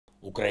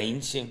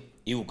українці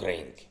і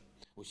українки.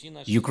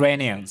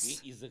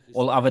 Ukrainians,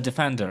 all our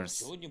defenders.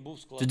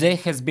 Today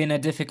has been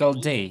a difficult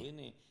day.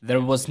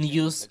 There was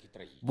news,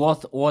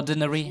 both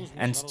ordinary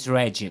and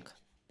tragic.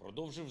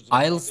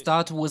 I'll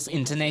start with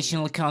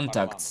international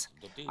contacts.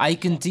 I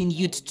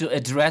continued to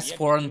address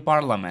foreign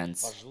parliaments,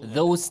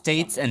 those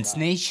states and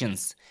nations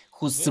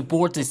whose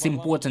support is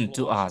important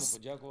to us,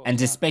 and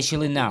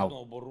especially now.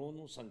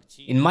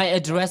 In my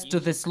address to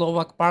the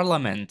Slovak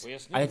parliament,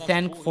 I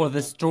thank for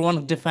the strong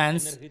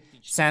defense,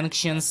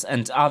 sanctions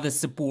and other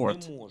support.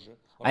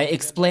 I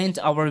explained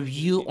our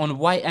view on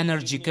why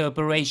energy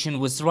cooperation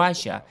with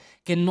Russia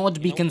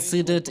cannot be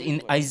considered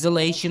in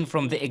isolation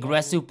from the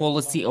aggressive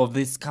policy of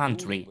this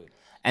country.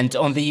 And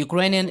on the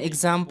Ukrainian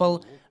example,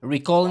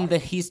 recalling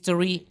the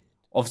history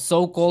of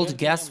so-called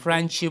gas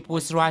friendship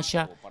with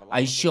Russia,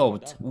 I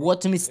showed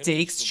what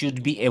mistakes should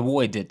be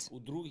avoided.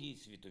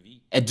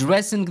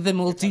 Addressing the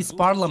Maltese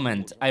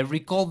parliament, I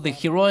recalled the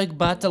heroic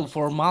battle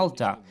for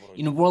Malta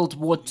in World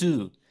War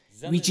II,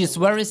 which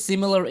is very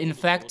similar in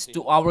fact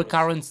to our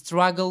current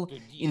struggle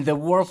in the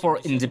war for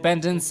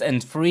independence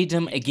and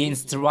freedom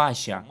against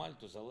Russia.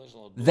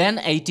 Then,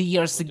 80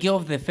 years ago,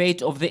 the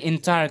fate of the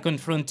entire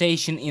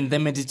confrontation in the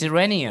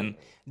Mediterranean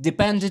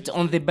depended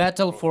on the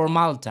battle for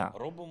Malta.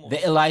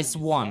 The Allies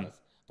won,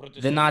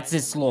 the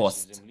Nazis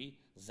lost.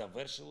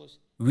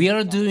 We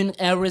are doing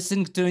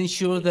everything to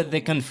ensure that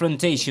the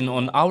confrontation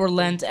on our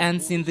land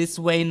ends in this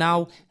way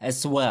now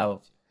as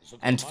well.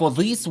 And for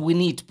this we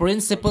need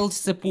principled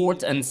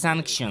support and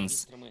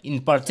sanctions, in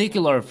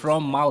particular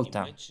from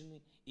Malta.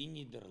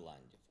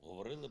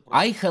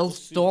 I held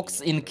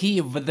talks in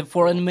Kiev with the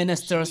foreign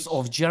ministers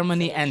of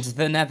Germany and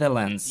the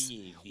Netherlands.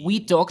 We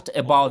talked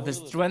about the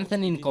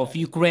strengthening of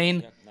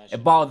Ukraine,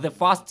 about the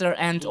faster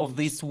end of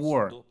this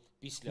war.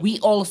 We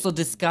also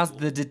discussed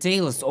the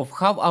details of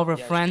how our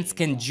friends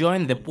can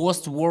join the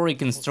post-war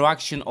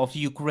reconstruction of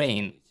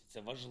Ukraine.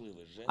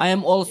 I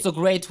am also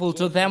grateful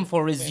to them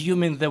for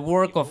resuming the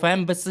work of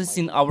embassies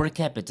in our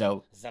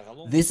capital.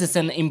 This is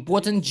an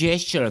important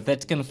gesture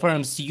that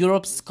confirms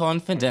Europe's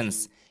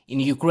confidence in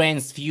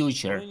Ukraine's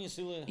future.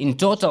 In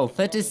total,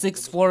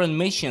 36 foreign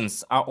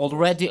missions are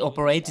already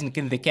operating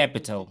in the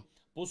capital.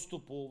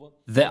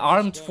 The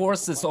armed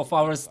forces of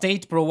our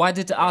state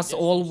provided us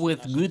all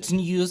with good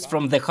news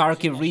from the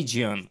Kharkiv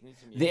region.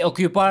 The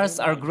occupiers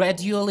are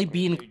gradually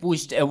being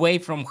pushed away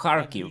from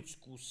Kharkiv.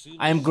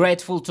 I am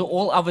grateful to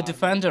all our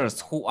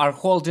defenders who are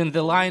holding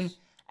the line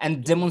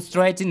and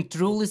demonstrating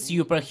truly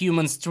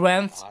superhuman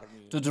strength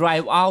to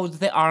drive out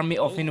the army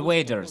of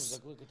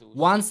invaders,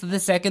 once the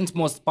second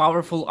most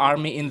powerful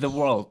army in the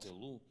world.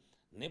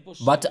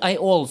 But I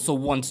also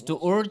want to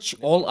urge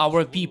all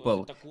our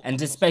people, and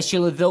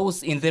especially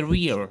those in the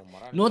rear,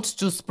 not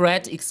to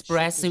spread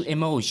expressive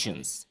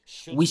emotions.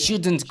 We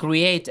shouldn't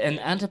create an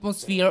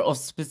atmosphere of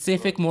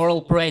specific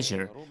moral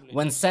pressure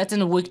when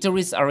certain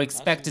victories are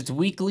expected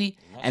weekly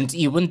and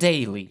even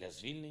daily.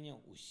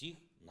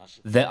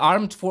 The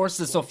armed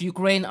forces of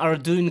Ukraine are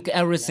doing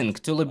everything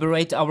to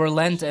liberate our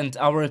land and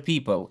our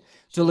people,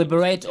 to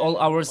liberate all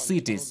our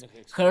cities,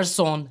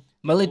 Kherson,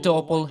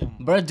 Melitopol,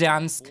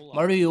 Berdyansk,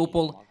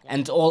 Mariupol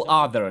and all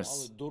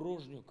others.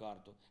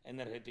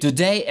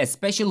 Today, a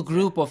special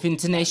group of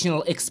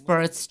international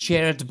experts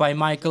chaired by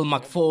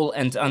McFaul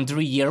and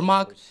Andriy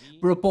Yermak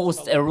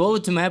proposed a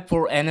roadmap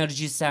for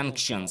energy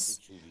sanctions.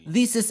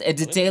 This is a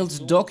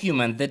detailed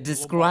document that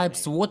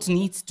describes what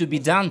needs to be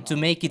done to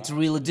make it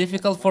really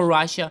difficult for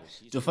Russia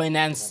to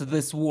finance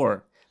this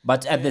war,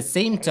 but at the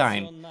same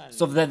time,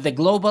 so that the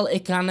global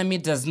economy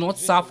does not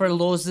suffer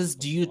losses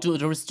due to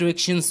the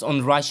restrictions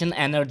on Russian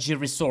energy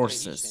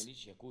resources.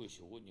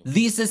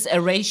 This is a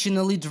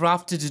rationally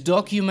drafted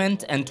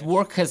document and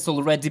work has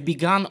already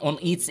begun on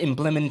its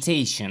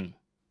implementation.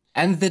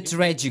 And the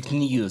tragic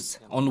news,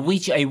 on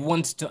which I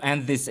want to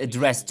end this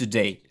address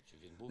today.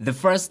 The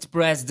first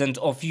president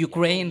of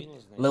Ukraine,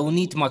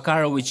 Leonid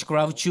Makarovich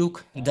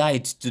Kravchuk,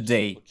 died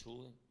today.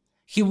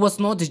 He was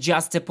not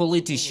just a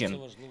politician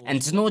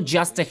and not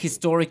just a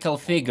historical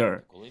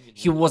figure.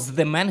 He was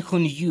the man who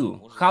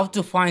knew how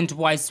to find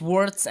wise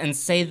words and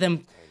say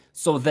them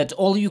so that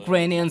all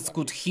Ukrainians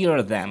could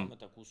hear them.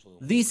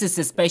 This is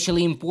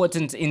especially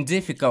important in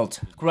difficult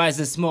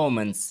crisis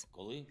moments,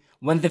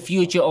 when the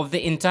future of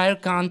the entire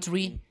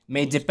country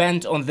may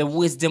depend on the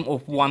wisdom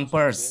of one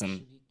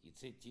person.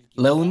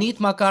 Leonid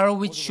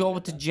Makarovich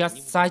showed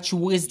just such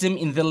wisdom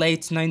in the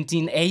late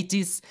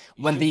 1980s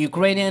when the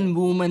Ukrainian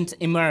movement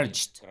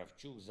emerged.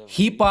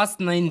 He passed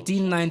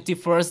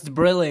 1991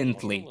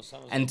 brilliantly,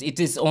 and it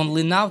is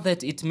only now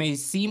that it may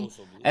seem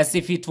as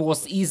if it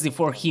was easy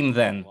for him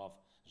then.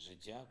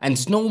 And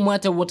no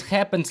matter what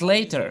happened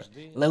later,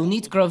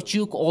 Leonid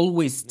Kravchuk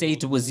always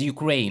stayed with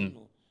Ukraine.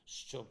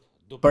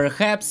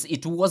 Perhaps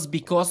it was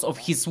because of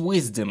his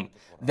wisdom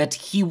that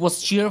he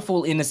was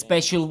cheerful in a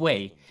special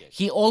way.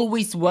 He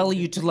always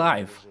valued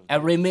life,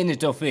 every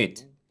minute of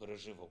it.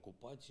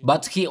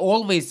 But he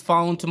always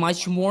found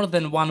much more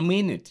than 1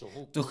 minute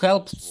to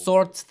help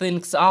sort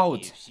things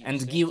out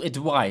and give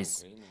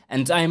advice.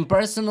 And I am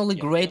personally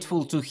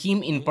grateful to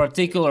him in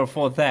particular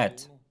for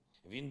that.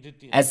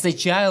 As a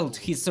child,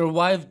 he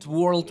survived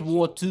World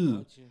War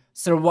II,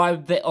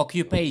 survived the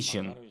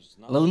occupation.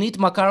 Leonid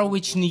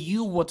Makarovich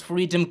knew what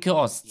freedom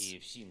costs,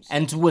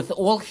 and with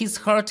all his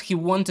heart he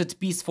wanted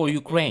peace for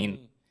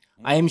Ukraine.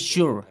 I am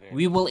sure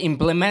we will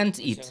implement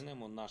it.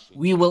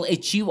 We will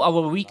achieve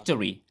our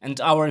victory and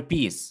our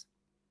peace.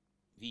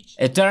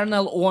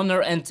 Eternal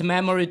honor and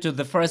memory to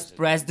the first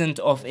president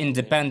of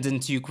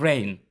independent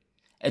Ukraine.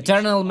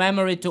 Eternal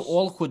memory to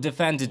all who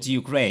defended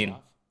Ukraine.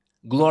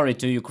 Glory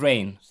to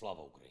Ukraine.